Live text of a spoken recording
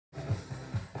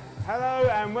Hello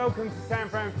and welcome to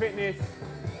SanFran Fitness.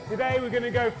 Today we're going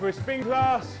to go for a spin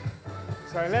class,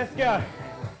 so let's go.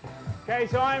 Okay,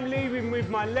 so I'm leading with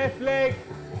my left leg,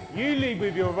 you lead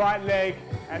with your right leg,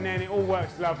 and then it all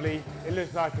works lovely. It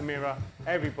looks like a mirror,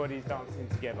 everybody's dancing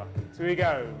together. So we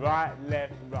go right,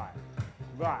 left, right,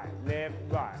 right, left,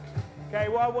 right. Okay,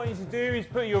 what I want you to do is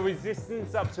put your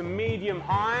resistance up to medium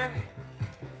high.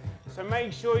 So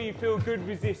make sure you feel good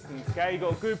resistance, okay? You've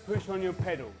got a good push on your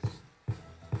pedals.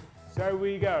 So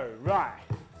we go right,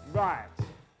 right,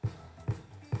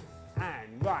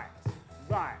 and right,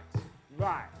 right,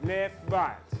 right, left,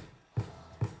 right.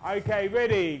 Okay,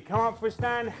 ready, come up for a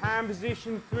stand, hand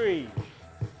position 3.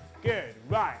 Good,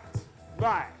 right,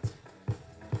 right,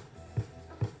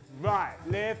 right,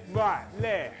 left, right,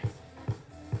 left.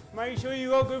 Make sure you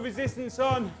got good resistance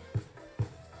on.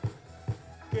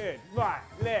 Good, right,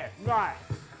 left, right.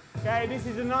 Okay, this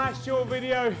is a nice short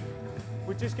video.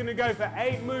 We're just going to go for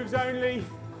 8 moves only.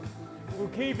 We'll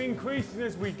keep increasing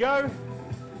as we go.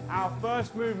 Our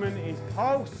first movement is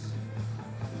pulse.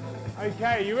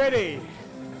 Okay, you ready?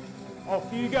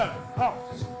 Off you go.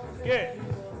 Pulse. Good.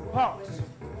 Pulse.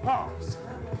 Pulse.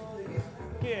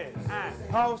 Good. And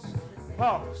pulse.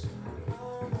 Pulse.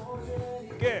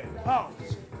 Good.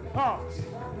 Pulse. Pulse.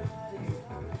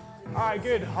 Alright,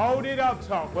 good. Hold it up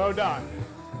top. Well done.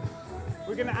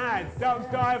 We're going to add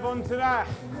duck dive onto that.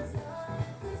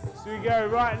 So we go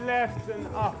right, left, and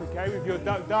up, okay, with your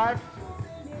duck dive.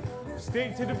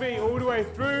 Stick to the beat all the way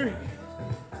through.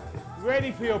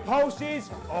 Ready for your pulses?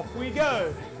 Off we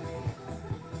go.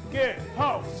 Good.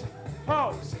 Pulse.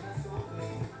 Pulse.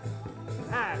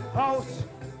 And pulse.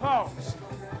 Pulse.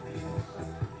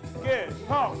 Good.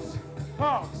 Pulse.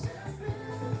 Pulse.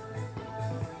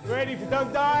 Ready for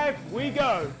duck dive? We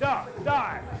go. Duck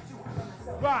dive.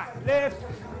 Right, left.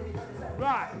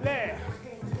 Right, left.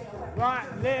 Right,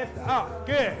 left, up.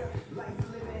 Good.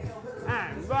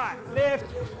 And right, left.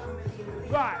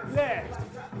 Right, left.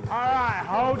 All right,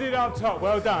 hold it up top.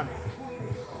 Well done.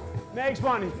 Next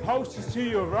one is pulses to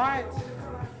your right.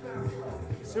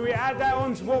 So we add that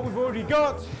on to what we've already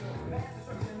got.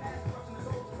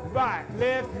 Right,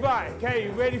 left, right. Okay,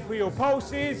 you ready for your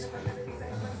pulses?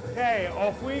 Okay,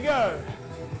 off we go.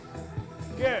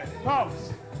 Good.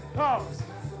 Pulse, pulse.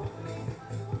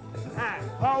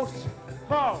 And pulse,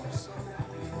 pulse.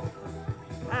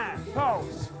 And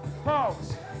pulse,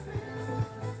 pulse.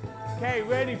 Okay,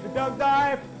 ready for duck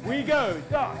dive? We go.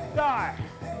 Duck dive.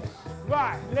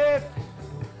 Right, left,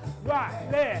 right,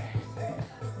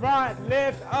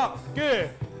 left, up. Good.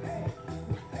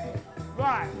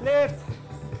 Right, left.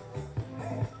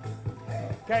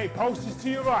 Okay, pulses to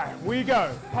your right. We go.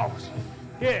 Pulse.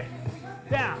 Good.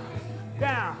 Down,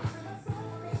 down.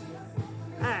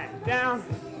 And down,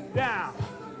 down.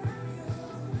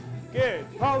 Good.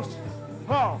 Pulse,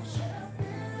 pulse.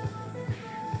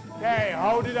 Okay,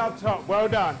 hold it up top. Well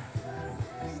done.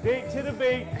 Stick to the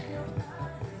beat.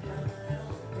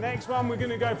 Next one, we're going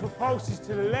to go for pulses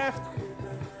to the left.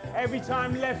 Every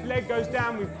time left leg goes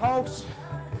down, we pulse.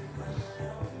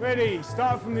 Ready,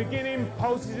 start from the beginning,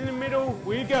 pulses in the middle,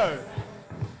 we go.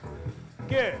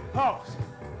 Good, pulse,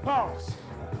 pulse.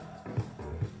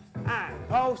 And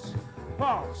pulse,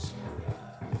 pulse.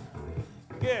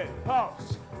 Good,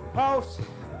 pulse, pulse.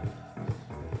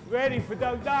 Ready for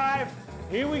duck dive,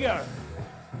 here we go.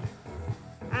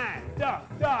 And duck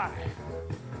dive,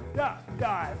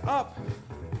 up.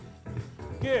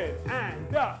 Good,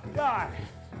 and duck dive.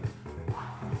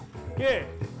 Good,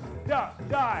 duck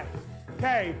dive.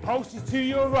 Okay, pulses to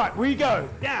your right. We go.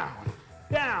 Down,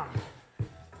 down.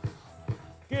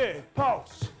 Good.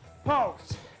 Pulse,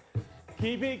 pulse.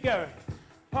 Keep it going.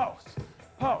 Pulse,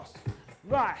 pulse.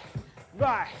 Right,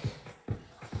 right.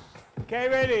 Okay,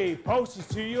 ready. Pulses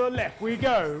to your left. We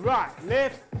go. Right,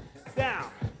 left, down,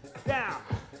 down.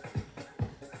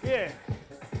 Good.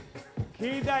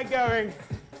 Keep that going.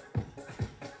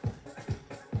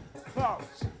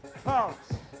 Pulse, pulse.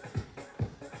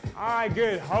 All right,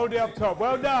 good. Hold it up top.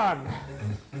 Well done.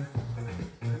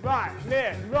 Right,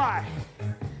 left, right.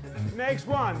 Next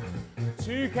one.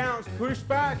 2 counts, push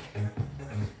back.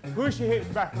 Push your hips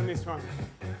back on this one.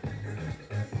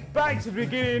 Back to the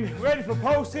beginning. Ready for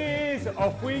pulses.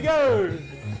 Off we go.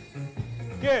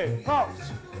 Good.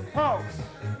 Pulse, pulse.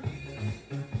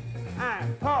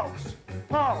 And pulse,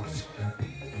 pulse.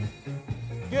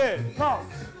 Good.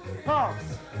 Pulse,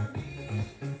 pulse.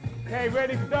 Okay,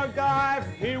 ready for duck dive?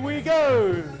 Here we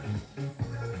go.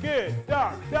 Good,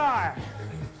 duck dive.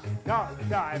 Duck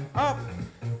dive, up,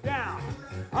 down,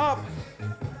 up.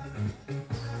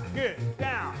 Good,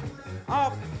 down,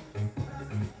 up.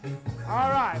 All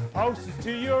right, pulses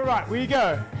to your right, we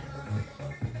go.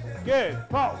 Good.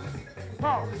 Pulse.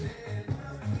 Pulse.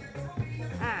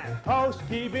 And pulse.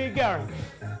 Keep it going.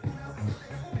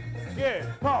 Good.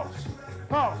 Pulse.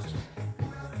 Pulse.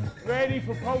 Ready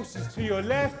for pulses to your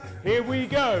left. Here we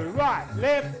go. Right,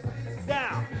 left,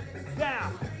 down,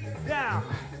 down, down.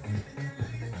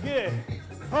 Good.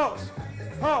 Pulse.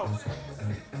 Pulse.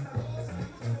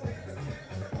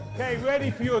 Okay,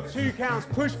 ready for your 2 counts.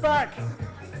 Push back.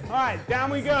 All right, down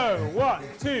we go. 1,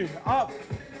 2, up,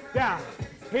 down.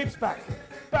 Hips back,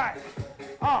 back,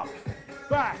 up,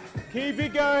 back. Keep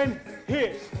it going.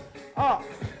 Hips, up.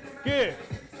 Good.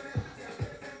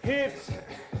 Hips.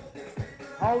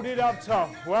 Hold it up top.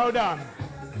 Well done.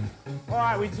 All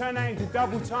right, we turn that into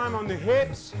double time on the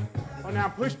hips. On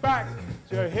our push back.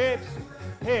 So hips,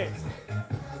 hips.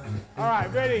 All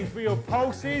right, ready for your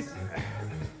pulses.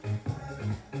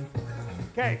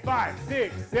 Okay, 5,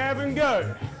 6, 7,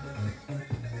 go.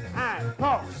 And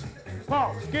pulse,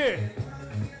 pulse, good.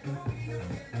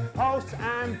 Pulse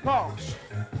and pulse.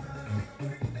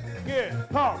 Good,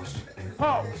 pulse,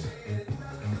 pulse.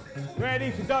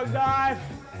 Ready for duck dive.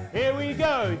 Here we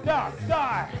go, duck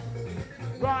dive.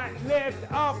 Right,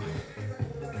 left, up.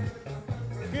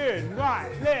 Good, right,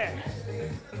 left,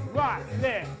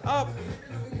 up.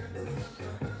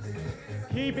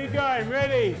 Keep it going,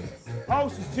 ready.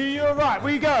 Pulses to your right,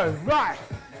 we go. Right,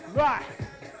 right,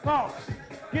 pulse.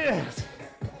 Good.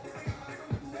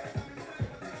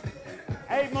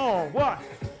 8 more. 1,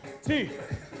 2,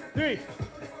 3,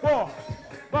 4,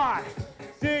 5,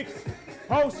 6.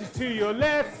 Pulses to your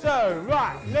left. So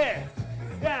right, left,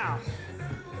 down.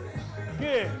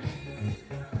 Good.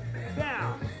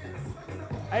 Down.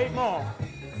 8 more.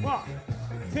 1,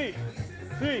 2,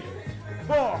 3,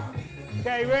 4.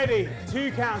 Okay, ready.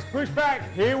 2 counts. Push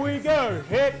back. Here we go.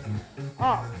 Hips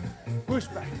up. Push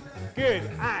back. Good.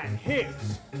 And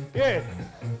hips. Good.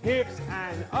 Hips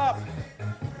and up.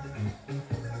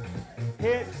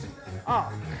 Hips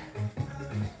up.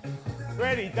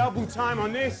 Ready. Double time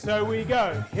on this. So we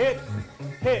go. Hips,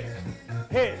 hips,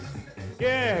 hips.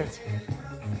 Good.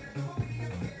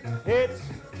 Hips,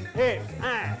 hips,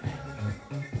 and.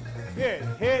 Good.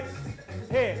 Hips,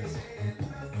 hips.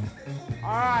 All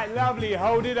right, lovely.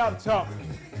 Hold it up top.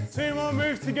 2 more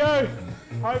moves to go.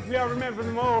 Hopefully I remember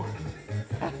them all.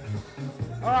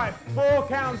 All right, 4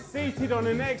 counts seated on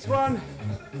the next one.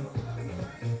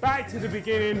 Back to the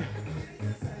beginning.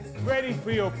 Ready for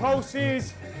your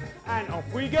pulses. And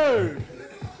off we go.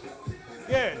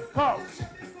 Good. Pulse,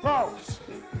 pulse.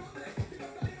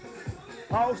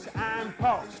 Pulse and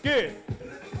pulse. Good.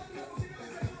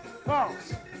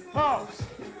 Pulse, pulse.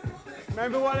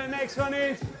 Remember what the next one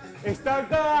is? It's duck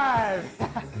dive.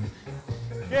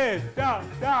 Good. Duck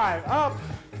dive. Up.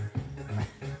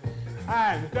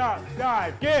 And duck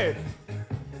dive. Good.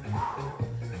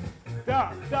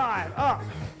 Duck dive. Up.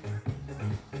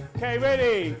 Okay,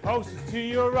 ready. Pulses to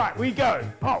your right. We go.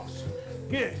 Pulse.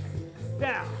 Good.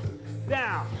 Down.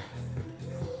 Down.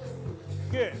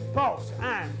 Good. Pulse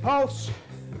and pulse.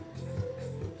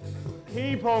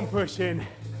 Keep on pushing.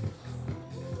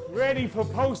 Ready for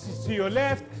pulses to your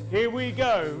left. Here we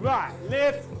go. Right,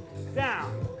 left, down,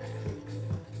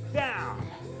 down.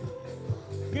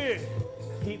 Good.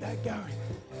 Keep that going.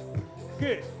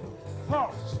 Good.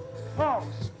 Pulse,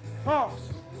 pulse, pulse.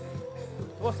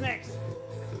 What's next?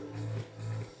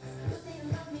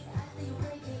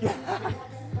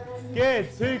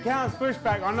 Good. 2 counts push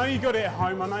back. I know you got it at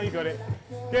home. I know you got it.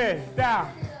 Good. Down,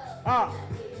 up,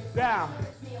 down.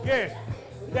 Good.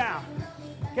 Down.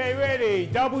 Okay, ready.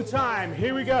 Double time.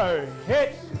 Here we go.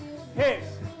 Hips, hips,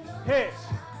 hips,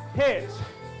 hips.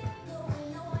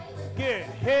 Good.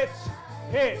 Hips,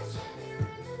 hips.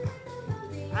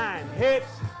 And hips,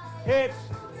 hips.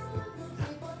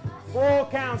 4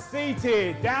 counts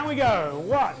seated. Down we go.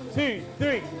 1, 2,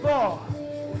 3, 4.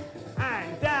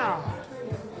 And down.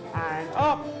 And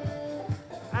up.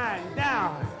 And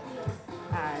down.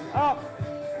 And up.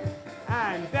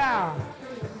 And down.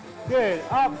 Good.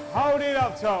 Up. Hold it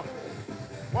up top.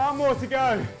 1 more to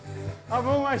go. I'm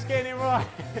almost getting it right.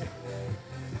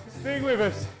 Stick with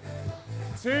us.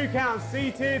 2 counts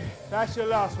seated. That's your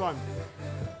last one.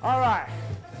 All right.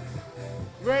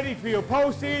 Ready for your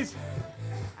pulses.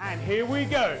 And here we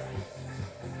go.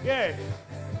 Good.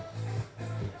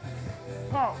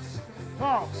 Pulse.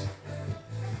 Pulse.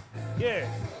 Good.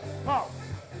 Pulse.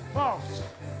 Pulse.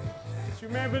 Just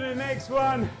remember the next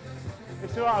one.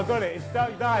 It's all right, I got it. It's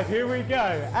duck dive. Here we go.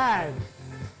 And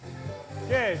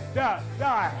good. Duck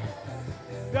dive.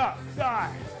 Duck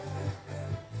dive.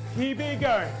 Keep it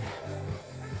going.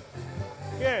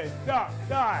 Good. Duck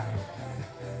dive.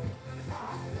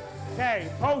 Okay,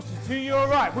 pulses to your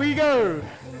right. We go.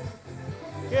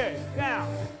 Good. Down.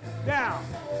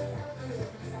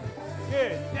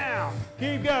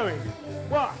 keep going.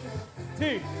 1,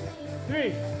 2,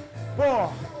 3,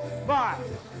 4, 5,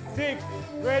 6,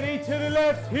 ready to the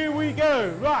left, here we go.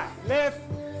 Right, left,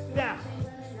 down,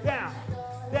 down,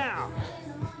 down.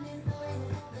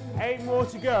 8 more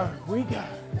to go, we go.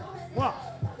 1,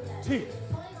 2,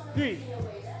 3,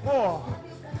 4. All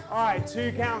right,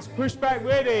 2 counts, push back,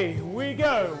 ready, we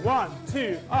go. 1,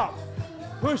 2, up.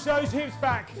 Push those hips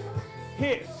back,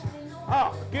 hips,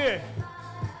 up, good,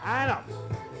 and up,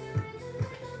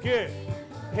 good,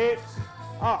 hips,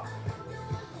 up.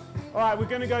 All right, we're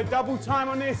gonna go double time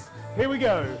on this. Here we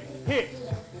go, hips,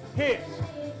 hips,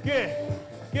 good,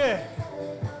 good,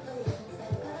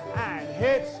 and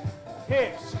hips,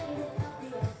 hips.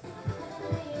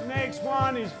 Next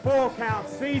one is 4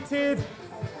 counts seated.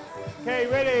 Okay,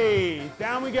 ready,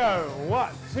 down we go.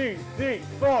 1, 2, 3,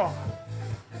 4.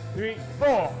 3,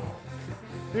 4,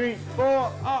 3,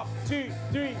 4, up, 2,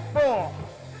 3, 4,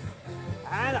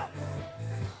 and up,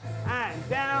 and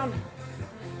down.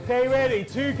 Okay, ready,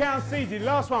 2 counts seated,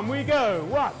 last one, we go.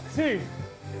 1, 2,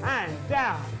 and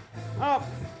down, up,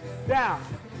 down,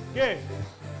 good,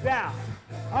 down,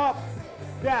 up,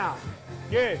 down,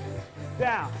 good,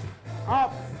 down,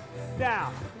 up,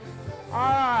 down. All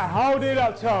right, hold it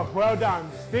up top, well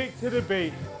done, stick to the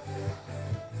beat.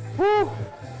 Woo!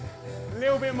 A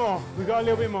little bit more, we got a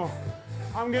little bit more.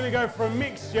 I'm gonna go for a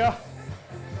mixture,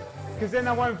 because then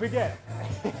I won't forget.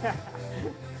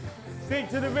 Stick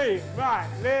to the beat, right,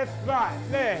 left,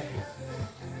 left.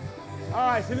 All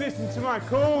right, so listen to my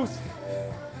calls.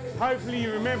 Hopefully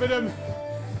you remember them.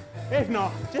 If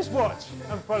not, just watch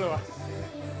and follow us.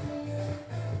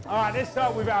 All right, let's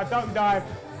start with our duck dive.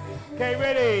 Okay,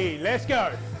 ready, let's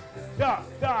go. Duck,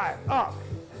 dive, up,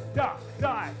 duck,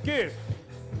 dive, good.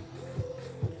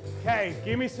 Okay,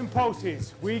 give me some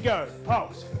pulses. We go,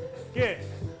 pulse, good,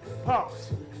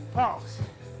 pulse, pulse.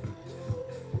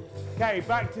 Okay,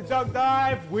 back to duck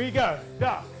dive, we go,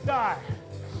 duck, dive,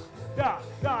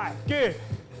 good,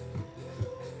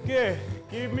 good.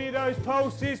 Give me those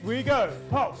pulses, we go,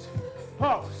 pulse,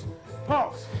 pulse,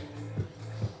 pulse.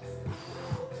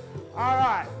 All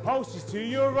right, pulses to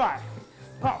your right,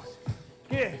 pulse,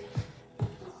 good.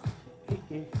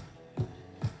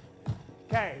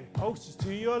 Okay, pulses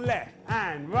to your left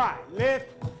and right, lift,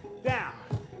 down,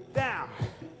 down.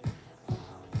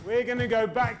 We're gonna go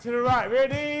back to the right,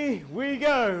 ready? We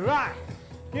go, right,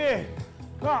 good,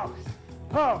 pulse,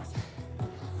 pulse.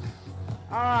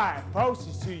 All right,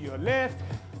 pulses to your left,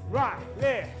 right,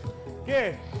 left,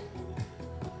 good,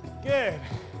 good.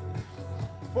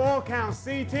 4 counts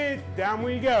seated, down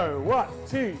we go. 1,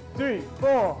 2, 3,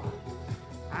 4,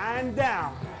 and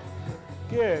down,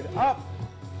 good, up,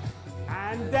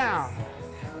 and down,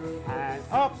 and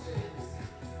up,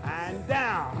 and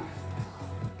down.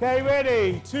 Okay,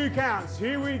 ready, 2 counts,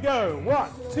 here we go. 1,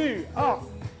 2, up,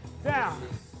 down,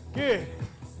 good,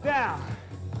 down.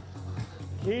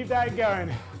 Keep that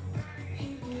going.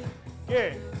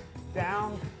 Good,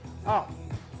 down, up.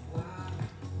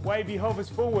 Wavy hovers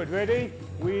forward, ready?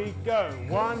 We go.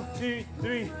 1, 2,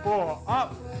 3, 4,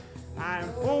 up,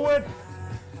 and forward,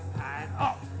 and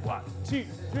up. 1, 2,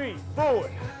 3,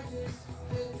 forward,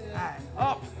 and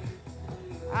up,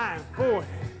 and forward.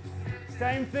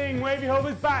 Same thing, wavy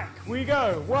hovers back. We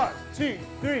go. 1, 2,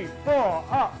 3, 4,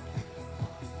 up,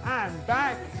 and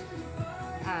back,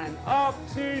 and up,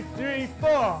 2, 3,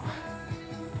 4,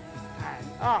 and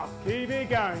up. Keep it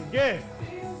going, good.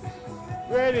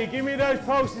 Ready, give me those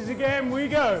pulses again. We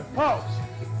go, pulse,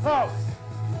 pulse.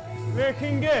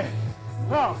 Looking good,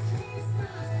 pulse.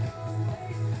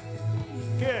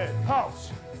 Good,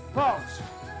 pulse, pulse.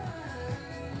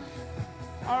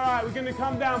 All right, we're gonna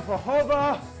come down for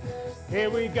hover. Here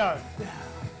we go.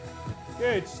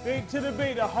 Good, stick to the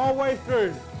beat the whole way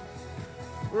through.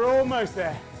 We're almost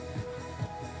there.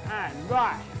 And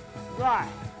right, right,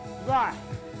 right,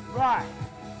 right.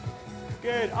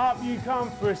 Good, up you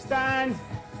come for a stand.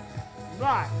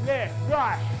 Right, left,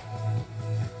 right.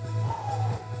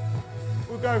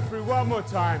 We'll go through one more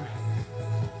time.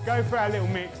 Go for our little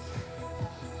mix.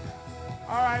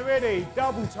 All right, ready,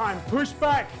 double time, push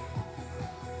back.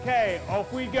 Okay,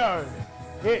 off we go.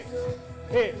 Hips,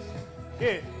 hips,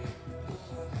 hips.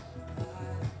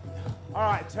 All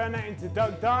right, turn that into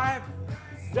duck dive.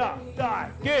 Duck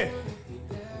dive, good.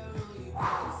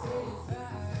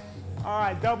 All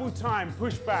right, double time,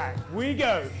 push back. We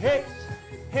go, hips,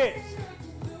 hips.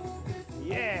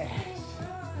 Yes.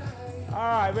 All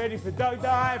right, ready for duck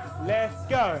dive? Let's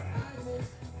go.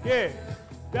 Good,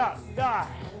 duck dive.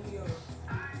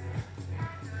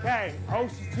 Okay,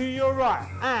 pulses to your right,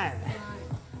 and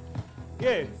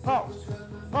good, pulse,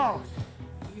 pulse,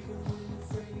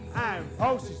 and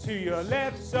pulses to your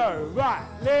left, so right,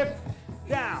 left,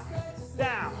 down,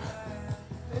 down.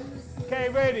 Okay,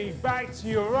 ready, back to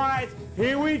your right,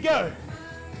 here we go.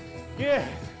 Good.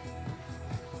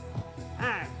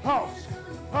 And pulse,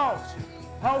 pulse,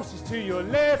 pulses to your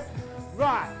left,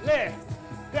 right, left,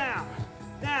 down,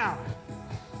 down.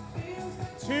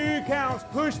 2 counts,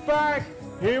 push back,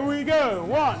 here we go.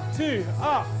 1, 2,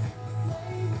 up.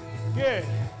 Good.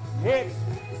 Hips,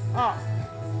 up,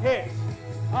 hips,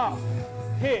 up,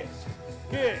 hips.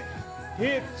 Good.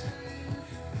 Hips.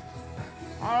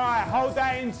 All right, hold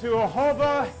that into a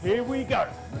hover, here we go.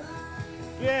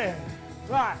 Good.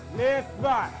 Right, left,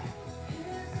 right.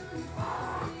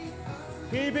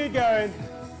 Keep it going.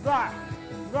 Right,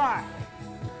 right.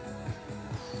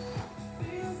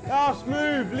 Last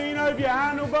move, lean over your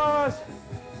handlebars.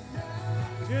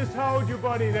 Just hold your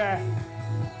body there.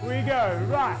 We go,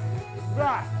 right,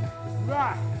 right,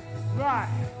 right, right.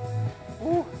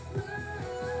 Ooh.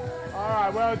 All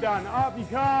right, well done. Up you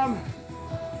come.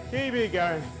 Keep it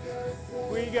going.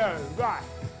 We go, right,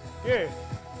 good,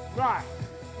 right,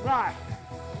 right.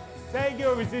 Take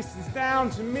your resistance down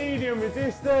to medium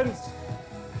resistance.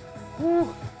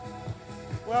 Woo.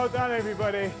 Well done,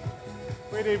 everybody.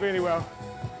 We did really well.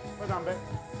 Well done, Beck.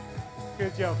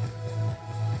 Good job.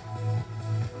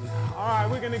 All right,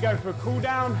 we're going to go for a cool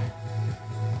down.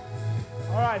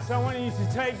 All right, so I want you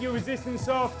to take your resistance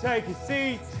off, take a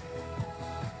seat.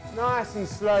 Nice and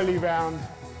slowly round.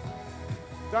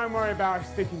 Don't worry about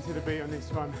sticking to the beat on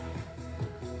this one.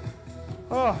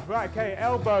 Oh, right, okay,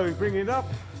 elbow, bring it up.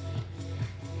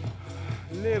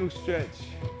 Little stretch.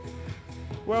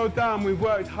 Well done, we've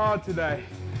worked hard today.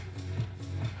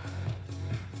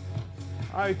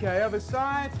 Okay, other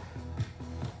side.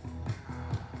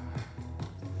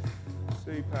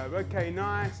 Superb. Okay,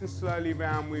 nice and slowly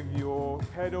round with your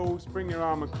pedals. Bring your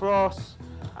arm across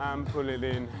and pull it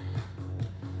in.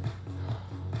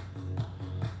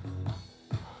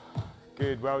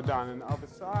 Good, well done. And the other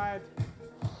side.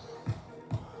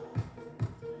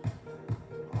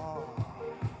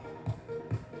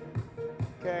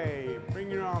 Okay, bring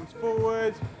your arms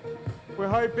forward. We're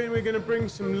hoping we're going to bring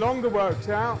some longer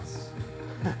workouts.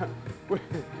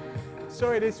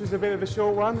 Sorry, this was a bit of a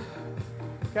short one.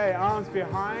 Okay, arms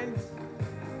behind.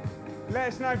 Let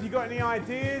us know if you've got any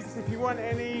ideas, if you want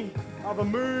any other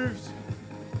moves.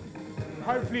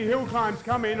 Hopefully hill climbs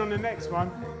come in on the next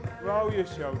one. Roll your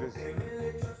shoulders.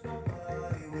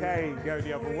 Okay, go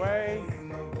the other way.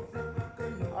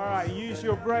 All right, use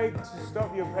your brake to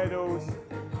stop your pedals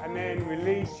and then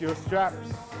release your straps.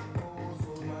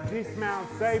 Dismount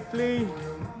safely.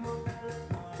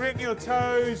 Bring your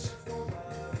toes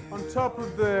on top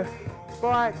of the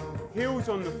bike, heels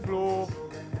on the floor,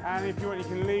 and if you want you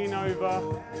can lean over.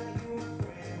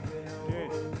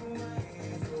 Good.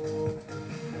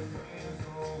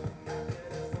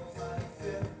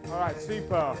 All right,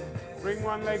 super. Bring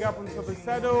one leg up on top of the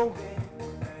saddle.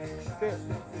 Sit.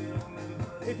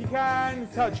 If you can,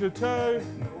 touch your toe.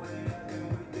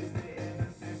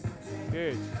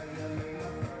 Good.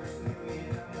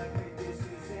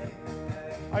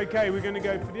 Okay, we're going to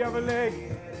go for the other leg.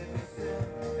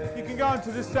 You can go onto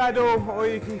the saddle or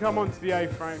you can come onto the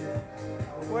A-frame.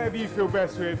 Whatever you feel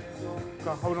best with.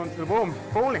 Got to hold on to the ball, I'm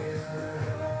falling.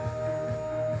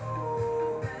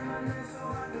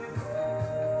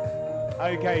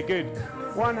 Okay, good.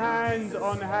 One hand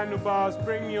on the handlebars,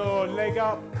 bring your leg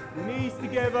up, knees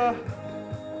together.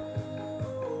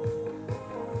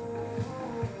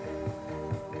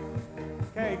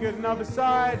 Okay, good, another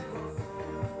side.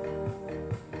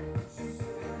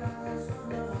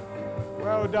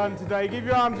 Well done today. Give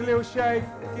your arms a little shake,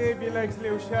 give your legs a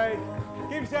little shake.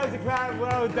 Give yourselves a clap,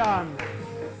 well done.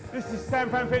 This is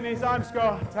SanFran Fitness, I'm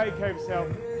Scott. Take care of yourself.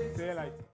 See you later.